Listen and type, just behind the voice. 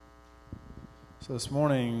So this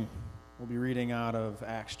morning, we'll be reading out of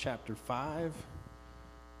Acts chapter 5,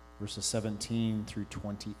 verses 17 through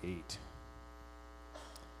 28.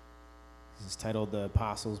 This is titled The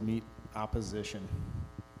Apostles Meet Opposition.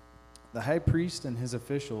 The high priest and his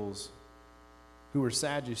officials, who were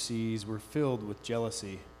Sadducees, were filled with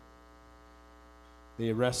jealousy. They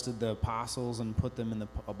arrested the apostles and put them in the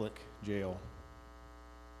public jail.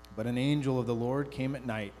 But an angel of the Lord came at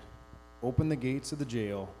night, opened the gates of the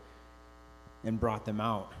jail, and brought them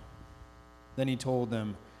out. Then he told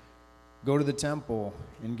them, "Go to the temple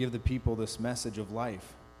and give the people this message of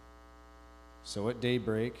life." So at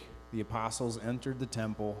daybreak, the apostles entered the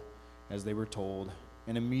temple as they were told,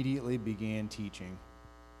 and immediately began teaching.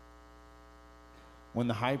 When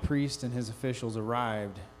the high priest and his officials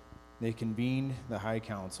arrived, they convened the high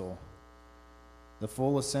council, the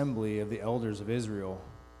full assembly of the elders of Israel.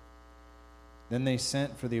 Then they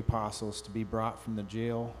sent for the apostles to be brought from the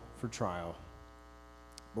jail for trial.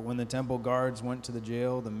 But when the temple guards went to the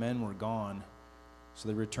jail, the men were gone. So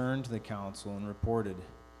they returned to the council and reported,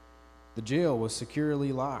 "The jail was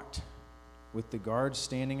securely locked, with the guards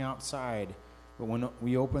standing outside. But when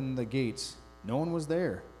we opened the gates, no one was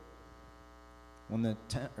there." When the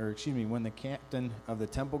captain of the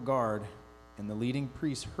temple guard and the leading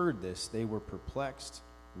priests heard this, they were perplexed,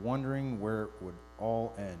 wondering where it would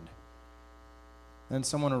all end. Then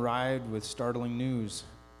someone arrived with startling news.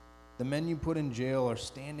 "The men you put in jail are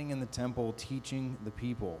standing in the temple teaching the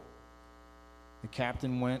people." The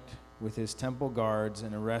captain went with his temple guards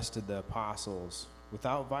and arrested the apostles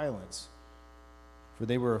without violence, for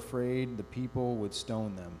they were afraid the people would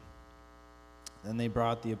stone them. Then they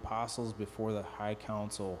brought the apostles before the high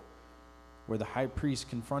council, where the high priest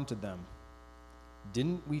confronted them.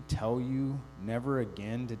 "Didn't we tell you never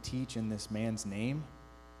again to teach in this man's name?"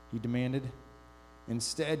 he demanded.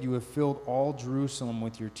 "Instead, you have filled all Jerusalem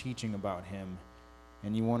with your teaching about him,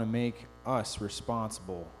 and you want to make us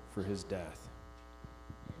responsible for his death."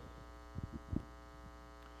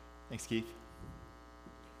 Thanks, Keith.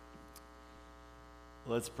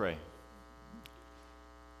 Let's pray.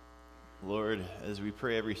 Lord, as we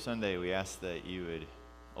pray every Sunday, we ask that you would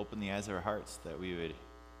open the eyes of our hearts, that we would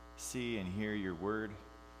see and hear your word,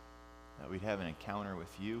 that we'd have an encounter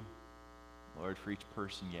with you. Lord, for each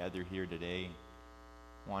person gathered here today,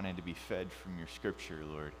 wanting to be fed from your scripture,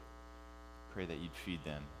 Lord, pray that you'd feed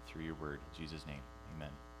them through your word. In Jesus' name,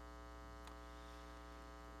 amen.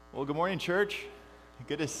 Well, good morning, church.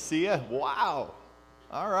 Good to see you. Wow.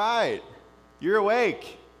 All right. You're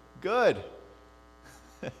awake. Good.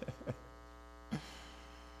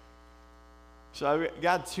 So I've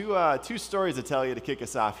got two stories to tell you to kick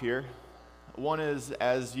us off here. One is,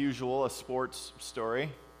 as usual, a sports story.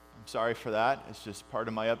 I'm sorry for that. It's just part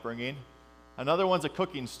of my upbringing. Another one's a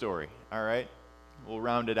cooking story, all right? We'll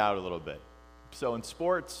round it out a little bit. So in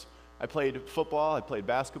sports, I played football, I played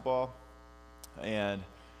basketball, and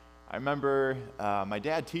I remember my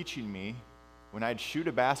dad teaching me when I'd shoot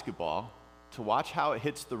a basketball to watch how it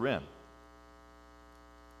hits the rim.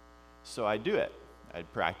 So I'd do it.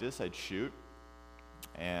 I'd practice, I'd shoot,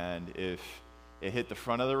 and if it hit the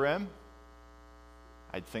front of the rim,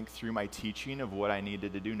 I'd think through my teaching of what I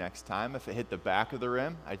needed to do next time. If it hit the back of the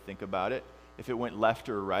rim, I'd think about it. If it went left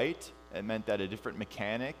or right, it meant that a different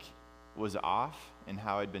mechanic was off in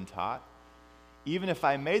how I'd been taught. Even if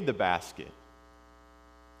I made the basket,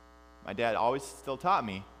 my dad always still taught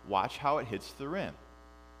me, watch how it hits the rim.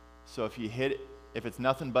 So if it's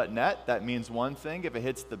nothing but net, that means one thing. If it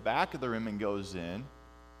hits the back of the rim and goes in,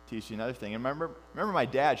 teach you another thing. And remember my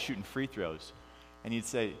dad shooting free throws, and he'd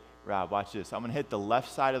say, "Rob, watch this. I'm going to hit the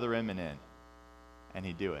left side of the rim and in." And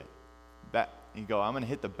he'd do it. He'd go, "I'm going to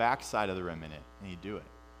hit the back side of the rim and in." And he'd do it.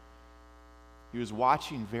 He was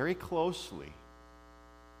watching very closely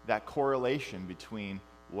that correlation between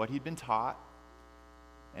what he'd been taught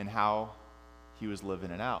and how he was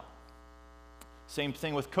living it out. Same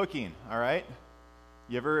thing with cooking, all right?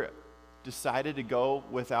 You ever decided to go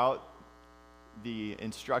without the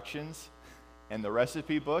instructions and the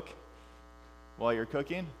recipe book while you're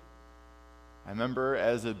cooking? I remember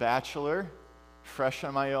as a bachelor, fresh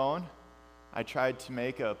on my own, I tried to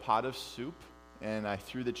make a pot of soup, and I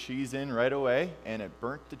threw the cheese in right away, and it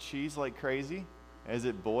burnt the cheese like crazy as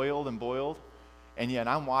it boiled and boiled. And yet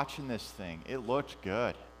I'm watching this thing. It looked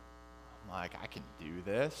good. I'm like, I can do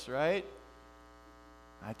this, right?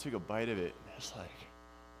 I took a bite of it, and it's like,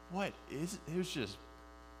 what is it?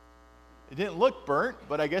 It didn't look burnt,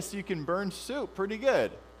 but I guess you can burn soup pretty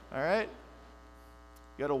good, all right?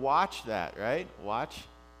 You got to watch that, right? Watch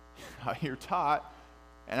how you're taught.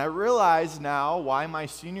 And I realize now why my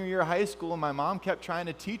senior year of high school, my mom kept trying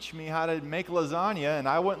to teach me how to make lasagna, and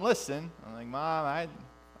I wouldn't listen. I'm like, Mom,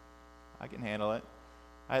 I can handle it.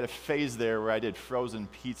 I had a phase there where I did frozen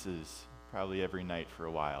pizzas probably every night for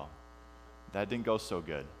a while. That didn't go so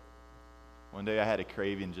good. One day I had a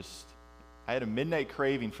craving, I had a midnight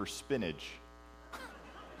craving for spinach.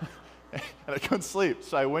 And I couldn't sleep.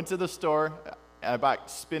 So I went to the store, and I bought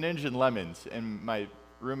spinach and lemons. And my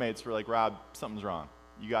roommates were like, Rob, something's wrong.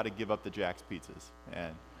 You got to give up the Jack's pizzas.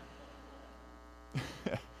 And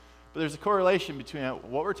but there's a correlation between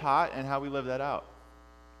what we're taught and how we live that out.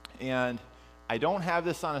 And I don't have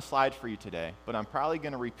this on a slide for you today, but I'm probably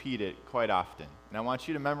going to repeat it quite often. And I want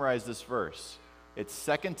you to memorize this verse. It's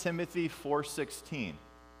 2 Timothy 4:16.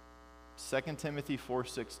 2 Timothy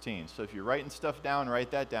 4:16. So if you're writing stuff down,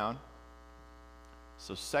 write that down.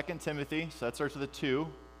 So 2 Timothy, so that starts with a 2.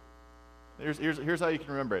 Here's how you can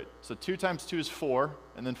remember it. So 2 times 2 is 4,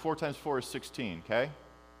 and then 4 times 4 is 16, okay?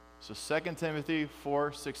 So 2 Timothy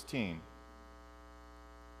 4:16.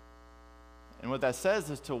 And what that says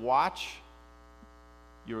is to watch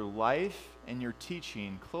your life and your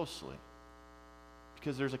teaching closely.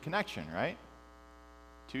 Because there's a connection, right?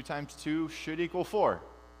 2 times 2 should equal 4.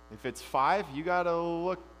 If it's 5, you got to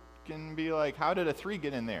look and be like, how did a 3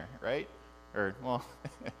 get in there, right? Or, well,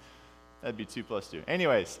 that'd be 2 plus 2.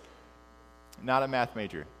 Anyways, not a math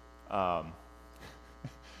major. Dan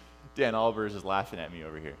Albers is laughing at me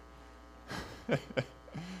over here.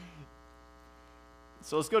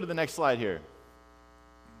 So let's go to the next slide here.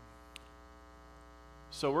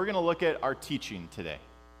 So we're going to look at our teaching today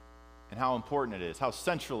and how important it is, how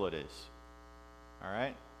central it is. All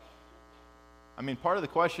right? I mean, part of the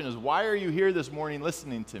question is, why are you here this morning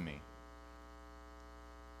listening to me?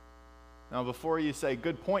 Now, before you say,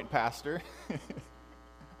 good point, Pastor,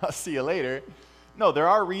 I'll see you later. No, there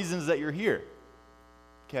are reasons that you're here,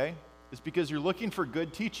 okay? It's because you're looking for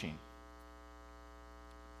good teaching.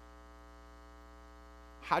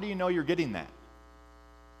 How do you know you're getting that?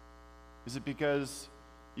 Is it because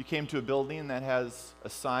you came to a building that has a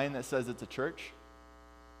sign that says it's a church?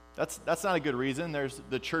 That's not a good reason. There's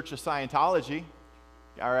the Church of Scientology,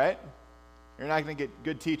 all right? You're not going to get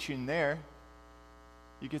good teaching there.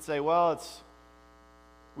 You could say, well,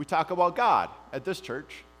 we talk about God at this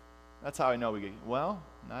church. That's how I know we get. Well,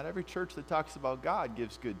 not every church that talks about God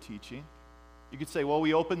gives good teaching. You could say, well,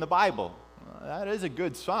 we open the Bible. Well, that is a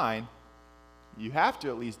good sign. You have to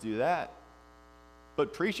at least do that.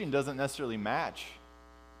 But preaching doesn't necessarily match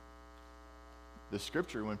the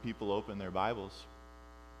scripture when people open their Bibles.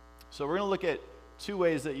 So we're going to look at 2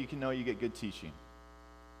 ways that you can know you get good teaching.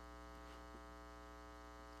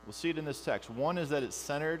 We'll see it in this text. 1 is that it's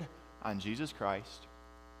centered on Jesus Christ.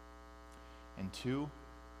 And 2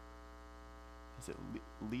 is it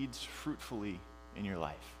leads fruitfully in your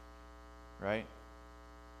life, right?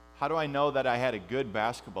 How do I know that I had a good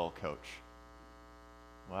basketball coach?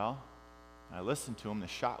 Well, I listened to him, the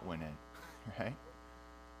shot went in, right?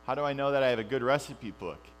 How do I know that I have a good recipe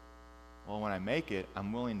book? Well, when I make it,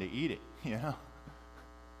 I'm willing to eat it, you know?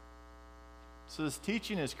 So this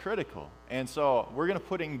teaching is critical. And so we're going to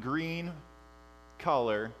put in green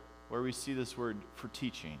color where we see this word for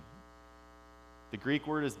teaching. The Greek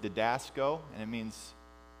word is didasko, and it means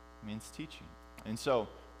teaching. And so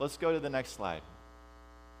let's go to the next slide.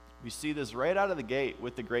 We see this right out of the gate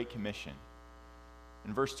with the Great Commission.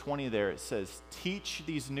 In verse 20 there, it says, teach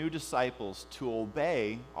these new disciples to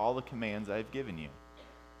obey all the commands I've given you.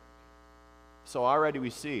 So already we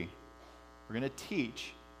see we're going to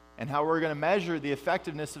teach, and how we're going to measure the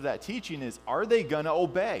effectiveness of that teaching is, are they going to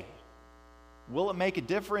obey? Will it make a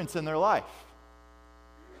difference in their life?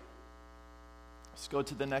 Let's go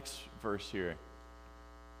to the next verse here.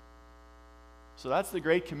 So that's the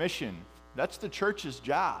Great Commission. That's the church's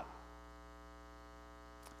job.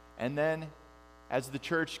 And then as the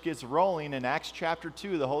church gets rolling in Acts chapter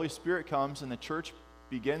 2, the Holy Spirit comes and the church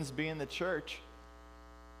begins being the church.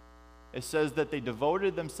 It says that they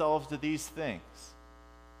devoted themselves to these things,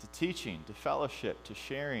 to teaching, to fellowship, to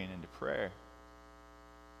sharing, and to prayer.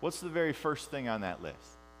 What's the very first thing on that list?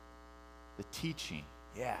 The teaching.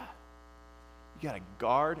 Yeah. You got to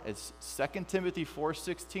guard, as 2 Timothy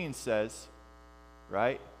 4:16 says,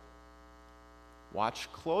 right?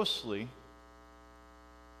 Watch closely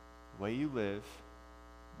the way you live,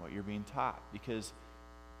 what you're being taught, because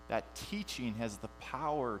that teaching has the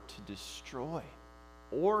power to destroy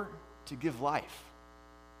or to give life.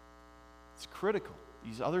 It's critical.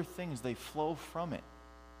 These other things, they flow from it.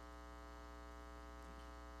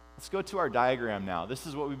 Let's go to our diagram now. This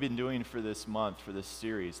is what we've been doing for this month, for this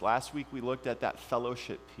series. Last week we looked at that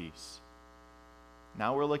fellowship piece.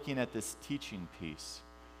 Now we're looking at this teaching piece.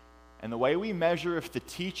 And the way we measure if the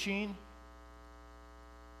teaching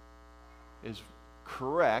is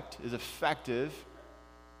correct, is effective,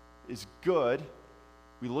 is good,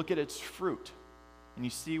 we look at its fruit. And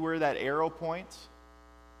you see where that arrow points?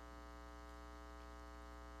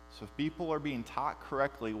 So if people are being taught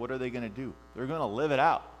correctly, what are they going to do? They're going to live it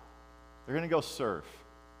out. They're going to go serve.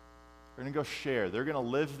 They're going to go share. They're going to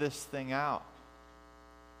live this thing out.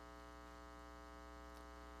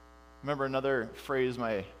 Remember another phrase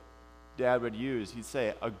my dad would use. He'd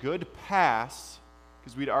say, a good pass,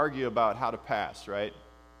 because we'd argue about how to pass, right?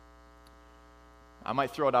 I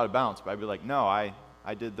might throw it out of bounds, but I'd be like, no, I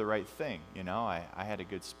did the right thing. You know, I had a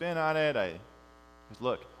good spin on it.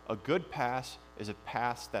 Look, a good pass is a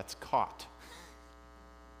pass that's caught.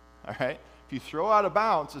 All right? If you throw out of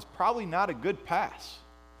bounds, it's probably not a good pass.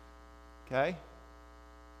 Okay?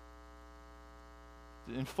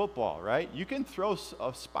 In football, right? You can throw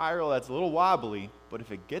a spiral that's a little wobbly, but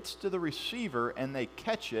if it gets to the receiver and they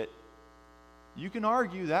catch it, you can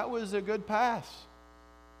argue that was a good pass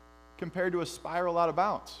compared to a spiral out of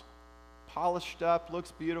bounds. Polished up,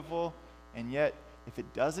 looks beautiful, and yet if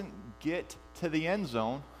it doesn't get to the end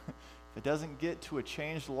zone, if it doesn't get to a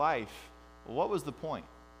changed life, well, what was the point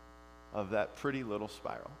of that pretty little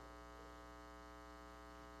spiral?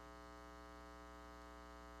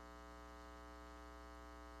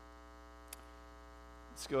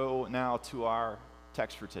 Let's go now to our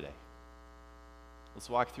text for today. Let's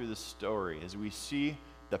walk through this story as we see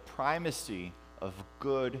the primacy of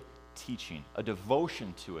good teaching, a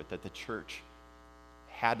devotion to it that the church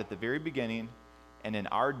had at the very beginning, and in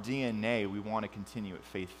our DNA, we want to continue at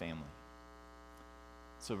Faith Family.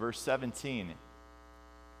 So verse 17,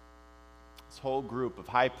 this whole group of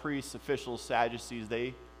high priests, officials, Sadducees,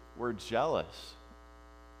 they were jealous.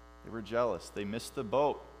 They were jealous. They missed the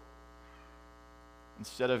boat.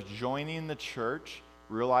 Instead of joining the church,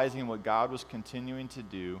 realizing what God was continuing to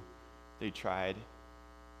do, they tried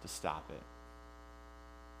to stop it.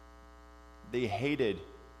 They hated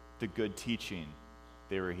the good teaching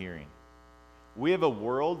they were hearing. We have a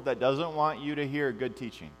world that doesn't want you to hear good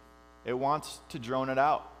teaching. It wants to drone it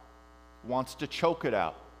out, wants to choke it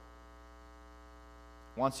out,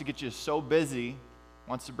 wants to get you so busy,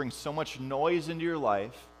 wants to bring so much noise into your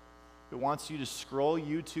life. It wants you to scroll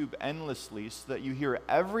YouTube endlessly so that you hear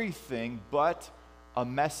everything but a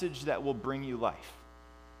message that will bring you life.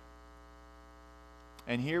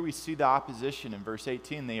 And here we see the opposition in verse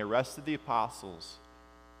 18. They arrested the apostles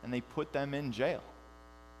and they put them in jail.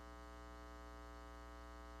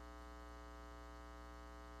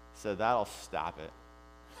 So that'll stop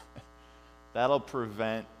it. That'll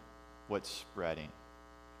prevent what's spreading.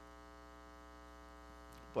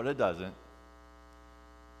 But it doesn't.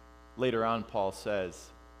 Later on, Paul says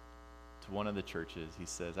to one of the churches, he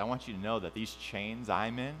says, I want you to know that these chains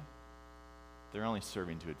I'm in, they're only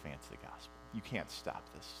serving to advance the gospel. You can't stop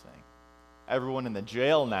this thing. Everyone in the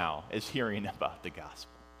jail now is hearing about the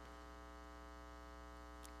gospel.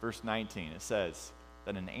 Verse 19, it says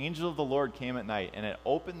that an angel of the Lord came at night, and it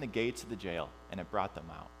opened the gates of the jail, and it brought them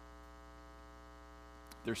out.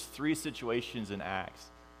 There's 3 situations in Acts,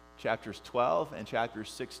 chapters 12 and chapter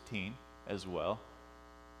 16 as well,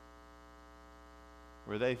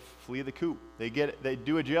 where they flee the coop. They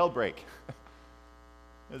do a jailbreak.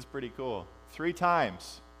 It's pretty cool. 3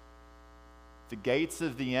 times, the gates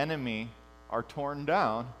of the enemy are torn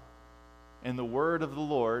down, and the word of the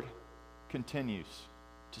Lord continues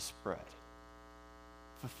to spread.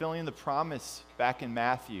 Fulfilling the promise back in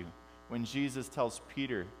Matthew when Jesus tells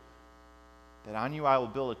Peter that on you I will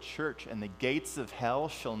build a church, and the gates of hell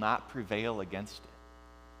shall not prevail against it.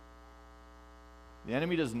 The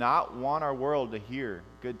enemy does not want our world to hear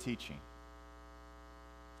good teaching.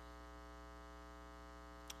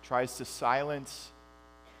 Tries to silence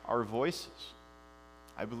our voices.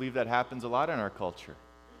 I believe that happens a lot in our culture.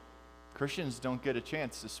 Christians don't get a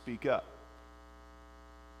chance to speak up.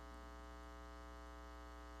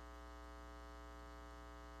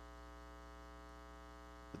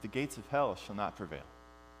 But the gates of hell shall not prevail.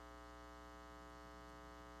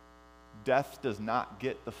 Death does not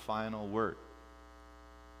get the final word.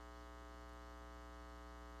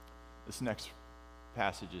 This next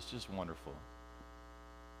passage is just wonderful.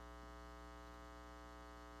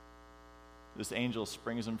 This angel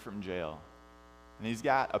springs them from jail, and he's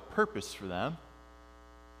got a purpose for them.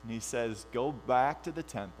 And he says, go back to the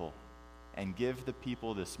temple and give the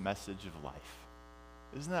people this message of life.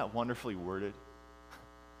 Isn't that wonderfully worded?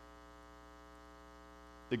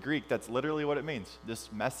 The Greek, that's literally what it means,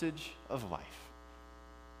 this message of life.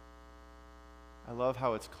 I love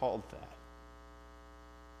how it's called that.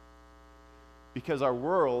 Because our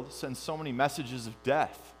world sends so many messages of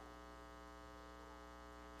death.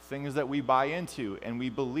 Things that we buy into and we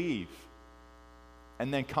believe.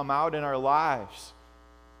 and then come out in our lives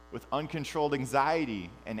with uncontrolled anxiety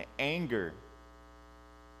and anger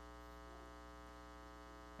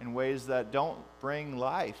in ways that don't bring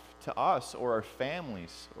life to us or our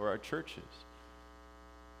families or our churches.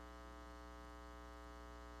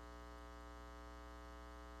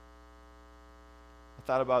 I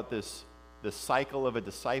thought about this cycle of a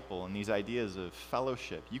disciple and these ideas of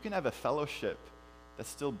fellowship. You can have a fellowship that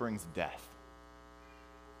still brings death.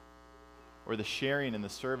 Or the sharing and the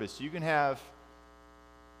service. You can have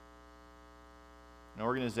an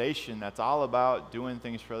organization that's all about doing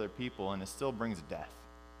things for other people and it still brings death.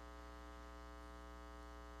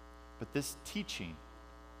 But this teaching,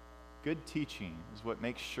 good teaching, is what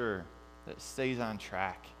makes sure that it stays on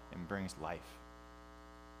track and brings life.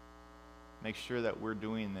 Make sure that we're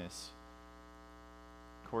doing this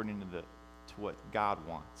according to what God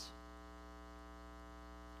wants.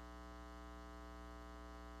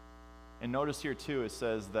 And notice here too, it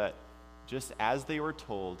says that just as they were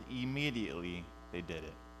told, immediately they did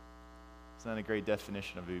it. Isn't that a great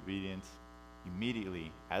definition of obedience?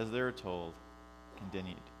 Immediately, as they were told,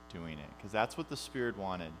 continued doing it. Because that's what the Spirit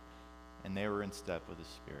wanted, and they were in step with the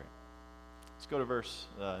Spirit. Let's go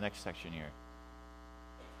to next section here.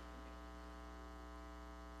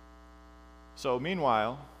 So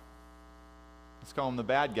meanwhile, let's call them the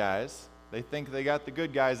bad guys. They think they got the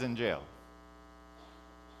good guys in jail.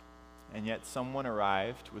 And yet someone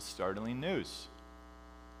arrived with startling news.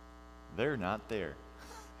 They're not there.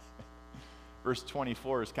 Verse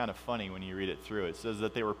 24 is kind of funny when you read it through. It says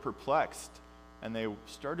that they were perplexed and they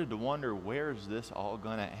started to wonder, where is this all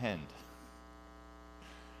going to end?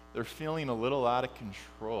 They're feeling a little out of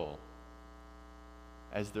control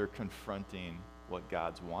as they're confronting what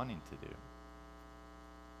God's wanting to do.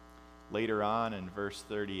 Later on in verse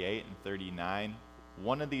 38 and 39,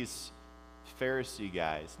 one of these Pharisee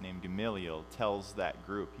guys named Gamaliel tells that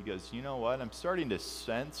group, he goes, you know what, I'm starting to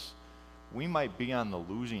sense we might be on the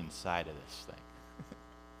losing side of this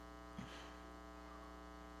thing.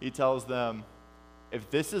 He tells them, if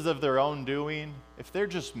this is of their own doing, if they're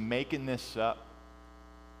just making this up,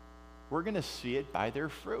 we're going to see it by their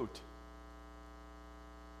fruit.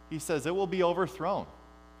 He says it will be overthrown.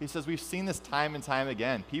 He says we've seen this time and time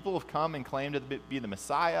again. People have come and claimed to be the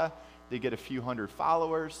Messiah. They get a few hundred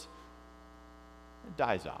followers. It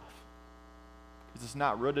dies off because it's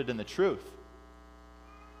not rooted in the truth.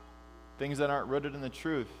 Things that aren't rooted in the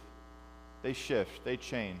truth, they shift, they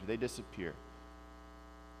change, they disappear.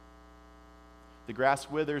 The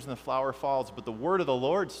grass withers and the flower falls, but the word of the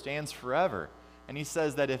Lord stands forever. And he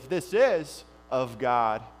says that if this is of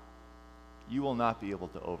God, you will not be able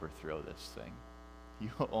to overthrow this thing.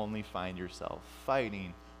 You will only find yourself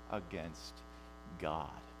fighting against God.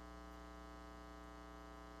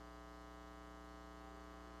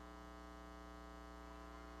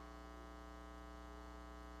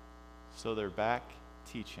 So they're back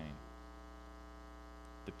teaching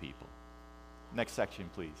the people. Next section,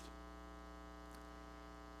 please.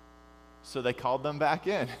 So they called them back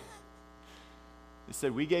in. They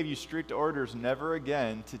said, we gave you strict orders never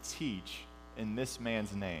again to teach in this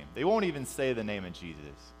man's name. They won't even say the name of Jesus.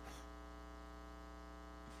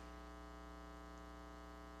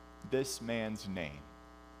 This man's name.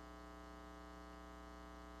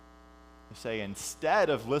 They say,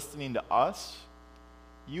 instead of listening to us,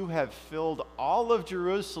 you have filled all of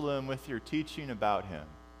Jerusalem with your teaching about him.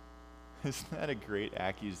 Isn't that a great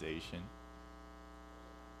accusation?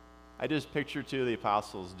 I just picture two of the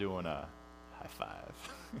apostles doing a high five.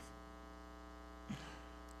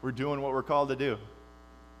 We're doing what we're called to do.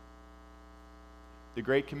 The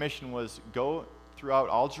Great Commission was go throughout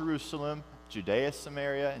all Jerusalem, Judea,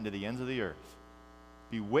 Samaria, and to the ends of the earth.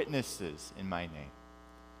 Be witnesses in my name.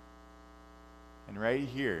 And right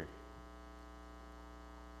here,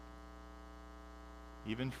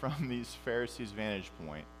 even from these Pharisees' vantage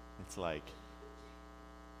point, it's like,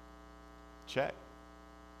 check.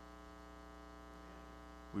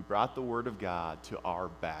 We brought the Word of God to our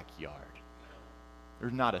backyard.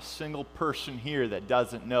 There's not a single person here that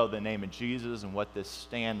doesn't know the name of Jesus and what this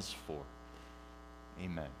stands for.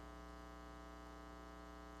 Amen.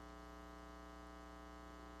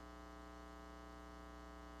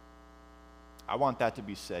 I want that to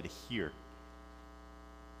be said here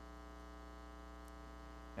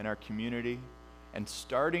in our community and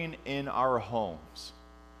starting in our homes.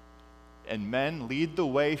 And men, lead the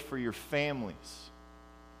way for your families.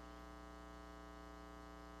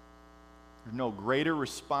 There's no greater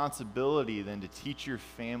responsibility than to teach your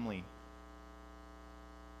family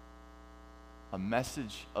a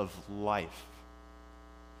message of life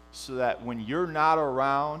so that when you're not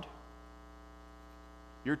around,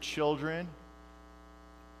 your children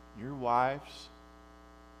your wives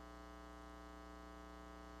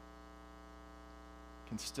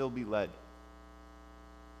can still be led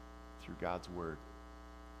through God's word.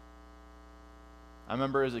 I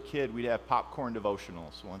remember as a kid, we'd have popcorn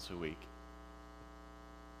devotionals once a week.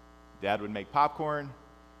 Dad would make popcorn,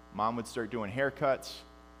 Mom would start doing haircuts,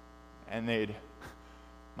 and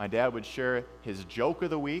my dad would share his joke of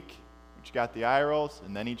the week, which got the eye rolls,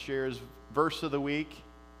 and then he'd share his verse of the week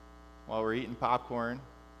while we're eating popcorn.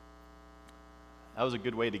 That was a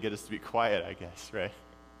good way to get us to be quiet, I guess, right?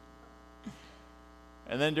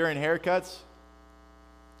 And then during haircuts,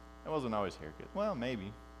 it wasn't always haircuts. Well,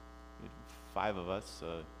 maybe. 5 of us,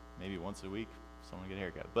 maybe once a week, someone would get a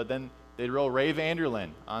haircut. But then they'd roll Ray Vanderlyn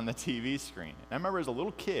on the TV screen. And I remember as a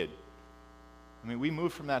little kid, we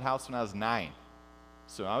moved from that house when I was 9.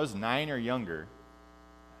 So I was 9 or younger,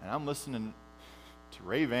 and I'm listening to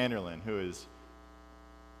Ray Vanderlyn, who is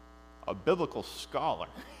a biblical scholar.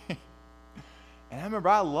 And I remember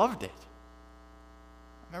I loved it.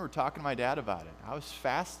 I remember talking to my dad about it. I was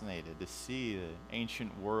fascinated to see the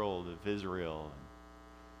ancient world of Israel and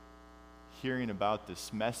hearing about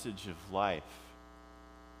this message of life.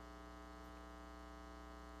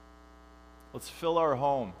 Let's fill our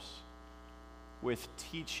homes with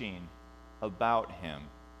teaching about him.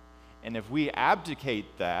 And if we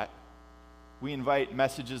abdicate that, we invite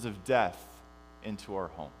messages of death into our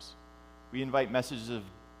homes. We invite messages of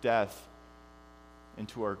death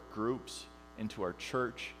into our groups, into our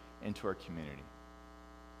church, into our community.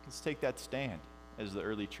 Let's take that stand as the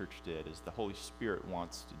early church did, as the Holy Spirit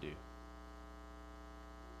wants to do.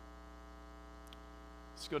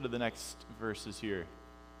 Let's go to the next verses here.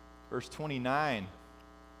 Verse 29,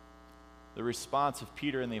 the response of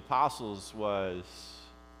Peter and the apostles was,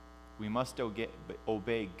 we must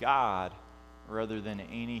obey God rather than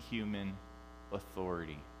any human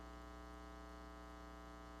authority.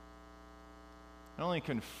 It only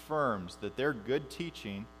confirms that their good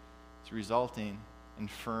teaching is resulting in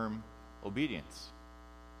firm obedience.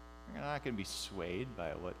 They're not going to be swayed by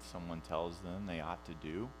what someone tells them they ought to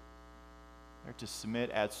do. They're to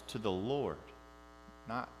submit as to the Lord,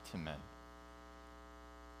 not to men.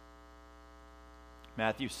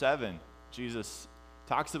 Matthew 7, Jesus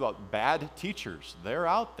talks about bad teachers. They're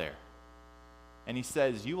out there. And he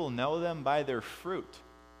says, you will know them by their fruit.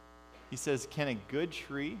 He says, can a good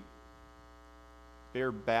tree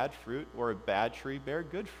bear bad fruit, or a bad tree bear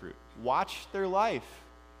good fruit? Watch their life,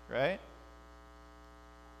 right?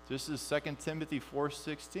 Just as 2 Timothy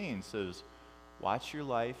 4:16 says, watch your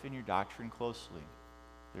life and your doctrine closely.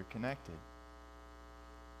 They're connected.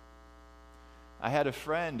 I had a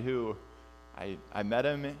friend who, I met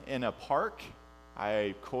him in a park.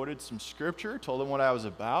 I quoted some scripture, told him what I was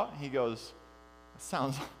about. He goes, that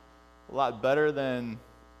sounds a lot better than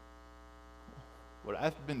what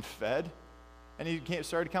I've been fed. And he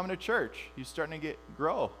started coming to church. He's starting to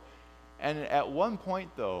grow. And at one point,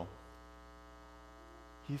 though,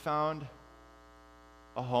 he found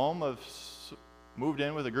a home moved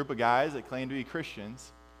in with a group of guys that claimed to be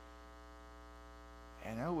Christians.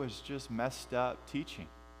 And it was just messed up teaching.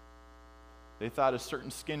 They thought a certain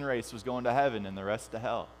skin race was going to heaven and the rest to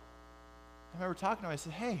hell. I remember talking to him. I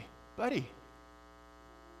said, hey, buddy,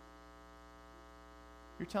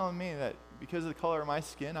 you're telling me that because of the color of my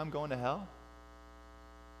skin, I'm going to hell?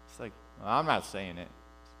 It's like, well, I'm not saying it.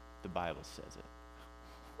 The Bible says it.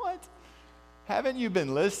 What? Haven't you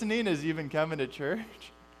been listening as you've been coming to church?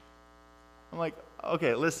 I'm like,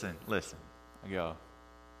 okay, listen. I go,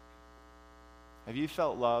 have you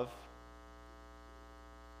felt love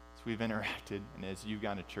as we've interacted and as you've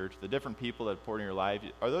gone to church? The different people that poured in your life,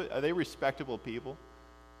 are they respectable people?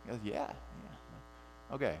 He goes, yeah.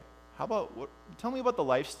 Okay, tell me about the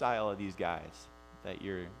lifestyle of these guys that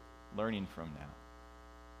you're learning from now.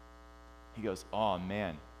 He goes, oh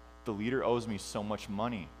man, the leader owes me so much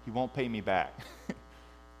money. He won't pay me back.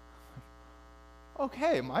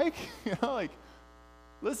 Okay, Mike,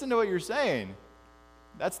 listen to what you're saying.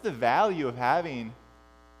 That's the value of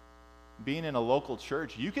being in a local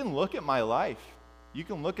church. You can look at my life. You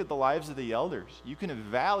can look at the lives of the elders. You can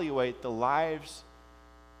evaluate the lives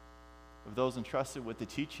of those entrusted with the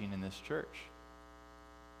teaching in this church.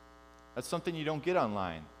 That's something you don't get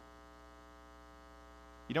online.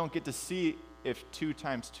 You don't get to see if 2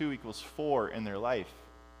 times 2 equals 4 in their life.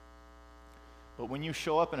 But when you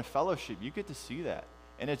show up in a fellowship, you get to see that.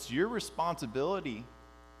 And it's your responsibility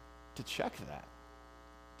to check that,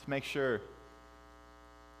 to make sure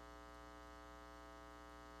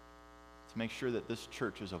that this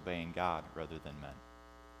church is obeying God rather than men.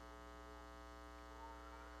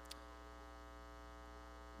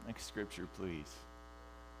 Next scripture, please.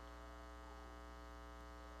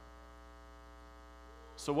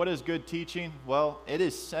 So what is good teaching? Well, it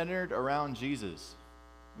is centered around Jesus.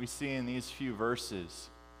 We see in these few verses,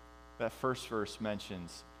 that first verse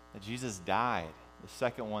mentions that Jesus died. The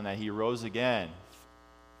second one, that he rose again.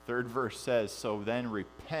 Third verse says, so then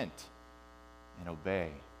repent and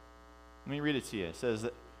obey. Let me read it to you. It says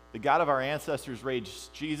that the God of our ancestors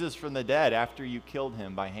raised Jesus from the dead after you killed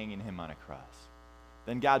him by hanging him on a cross.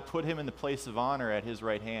 Then God put him in the place of honor at his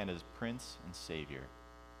right hand as Prince and Savior.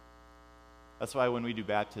 That's why when we do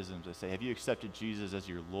baptisms, I say, have you accepted Jesus as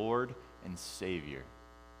your Lord and Savior?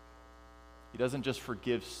 He doesn't just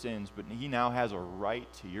forgive sins, but he now has a right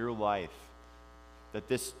to your life, that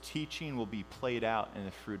this teaching will be played out in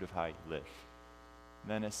the fruit of how you live.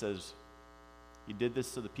 Then it says, he did this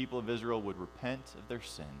so the people of Israel would repent of their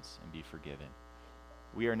sins and be forgiven.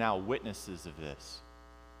 We are now witnesses of this.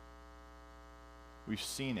 We've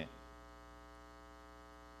seen it.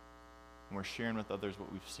 And we're sharing with others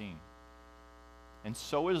what we've seen. And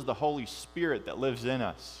so is the Holy Spirit that lives in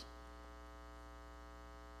us.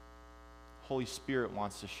 Holy Spirit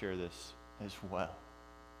wants to share this as well.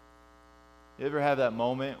 You ever have that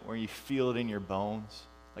moment where you feel it in your bones?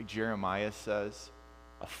 Like Jeremiah says,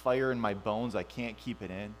 a fire in my bones, I can't keep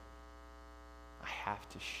it in. I have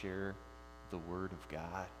to share the Word of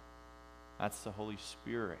God. That's the Holy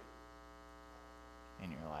Spirit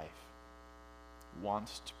in your life. He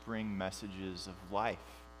wants to bring messages of life.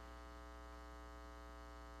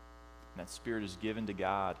 And that Spirit is given to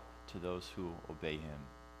God to those who obey him.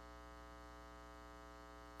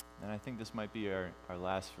 And I think this might be our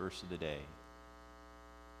last verse of the day.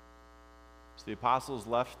 So the apostles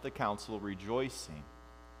left the council rejoicing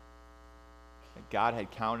that God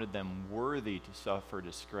had counted them worthy to suffer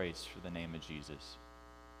disgrace for the name of Jesus.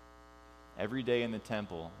 Every day in the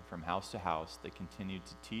temple, from house to house, they continued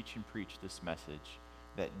to teach and preach this message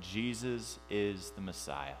that Jesus is the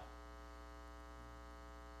Messiah.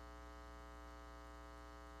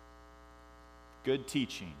 Good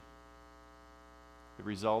teaching. It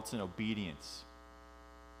results in obedience.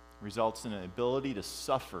 It results in an ability to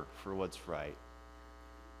suffer for what's right.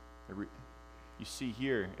 You see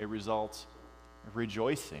here, it results in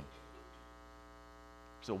rejoicing.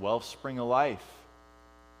 There's a wellspring of life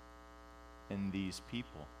in these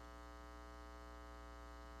people.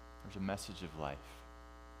 There's a message of life.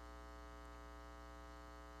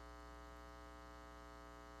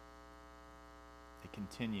 They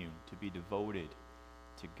continue to be devoted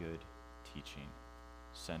to good teaching,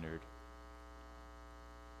 centered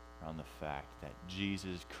around the fact that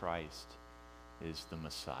Jesus Christ is the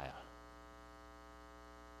Messiah.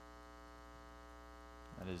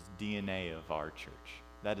 That is DNA of our church.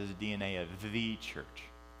 That is DNA of the church.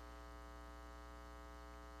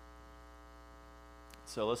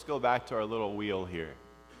 So let's go back to our little wheel here.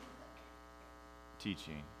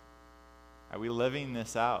 Teaching. Are we living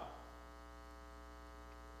this out?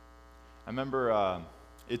 I remember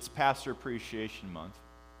it's Pastor Appreciation Month,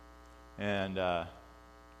 and I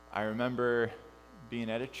remember being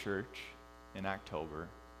at a church in October,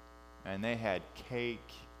 and they had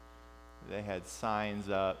cake, they had signs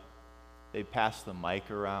up, they passed the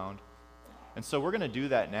mic around, and so we're going to do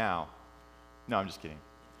that now. No, I'm just kidding.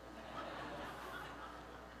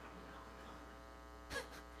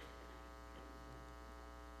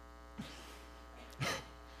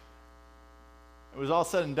 It was all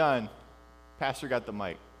said and done. Pastor got the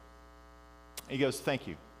mic. He goes, thank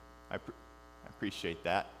you. I appreciate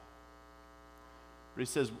that. But he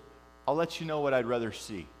says, I'll let you know what I'd rather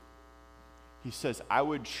see. He says, I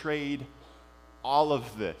would trade all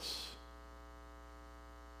of this.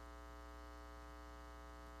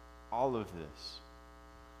 All of this.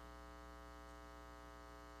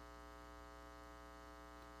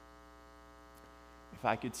 If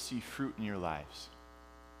I could see fruit in your lives.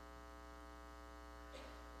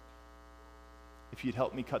 If you'd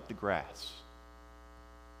help me cut the grass.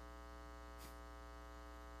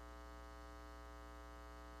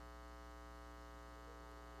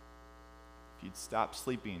 If you'd stop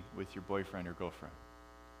sleeping with your boyfriend or girlfriend.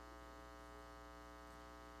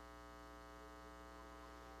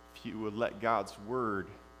 If you would let God's word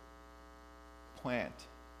plant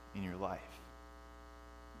in your life.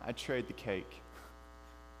 I'd trade the cake.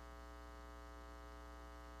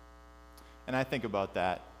 And I think about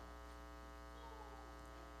that.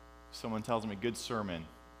 Someone tells me, good sermon.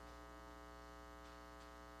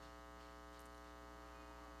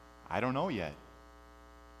 I don't know yet.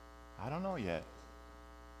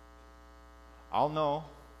 I'll know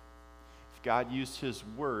if God used his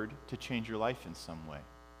word to change your life in some way.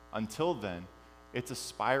 Until then, it's a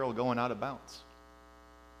spiral going out of bounds.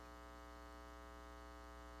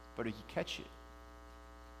 But if you catch it,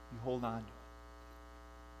 you hold on to it.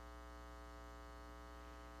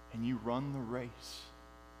 and you run the race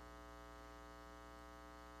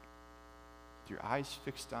with your eyes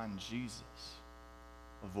fixed on Jesus,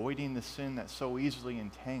 avoiding the sin that so easily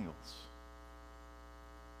entangles.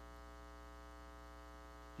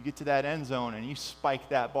 You get to that end zone and you spike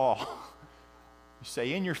that ball. You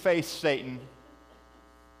say, "In your face, Satan."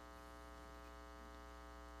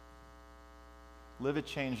 Live a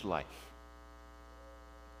changed life.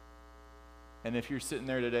 And if you're sitting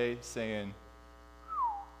there today saying,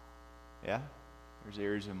 "Yeah, there's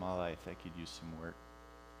areas in my life that could use some work,"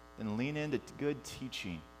 then lean into good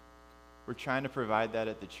teaching. We're trying to provide that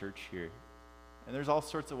at the church here. And there's all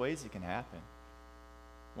sorts of ways it can happen.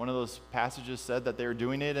 One of those passages said that they were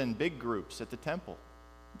doing it in big groups at the temple.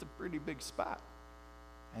 It's a pretty big spot.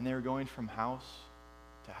 And they were going from house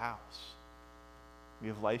to house. We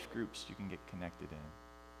have life groups you can get connected in.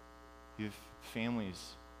 You have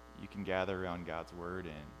families you can gather around God's word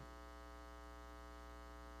in.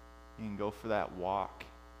 You can go for that walk.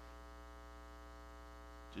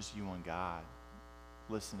 Just you and God.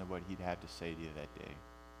 Listen to what he'd have to say to you that day.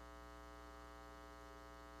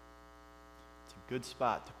 It's a good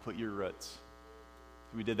spot to put your roots.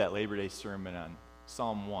 We did that Labor Day sermon on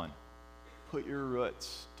Psalm 1. Put your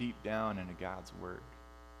roots deep down into God's word,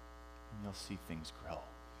 and you'll see things grow.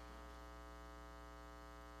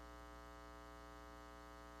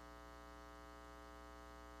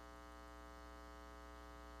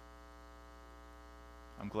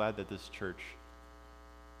 I'm glad that this church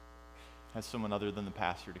has someone other than the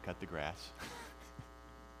pastor to cut the grass.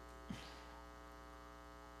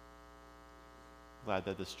 Glad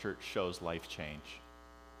that this church shows life change.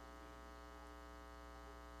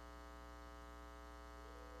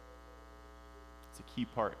 It's a key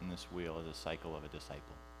part in this wheel of the cycle of a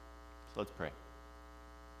disciple. So let's pray.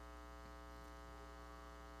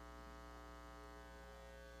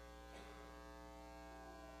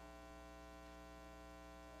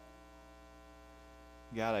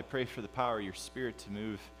 God, I pray for the power of your Spirit to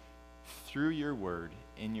move through your word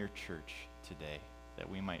in your church today, that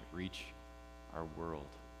we might reach our world.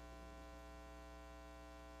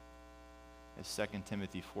 As 2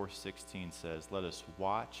 Timothy 4:16 says, let us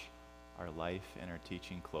watch our life and our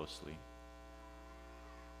teaching closely.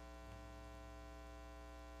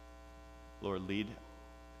 Lord, lead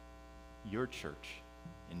your church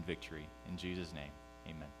in victory. In Jesus' name,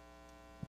 amen.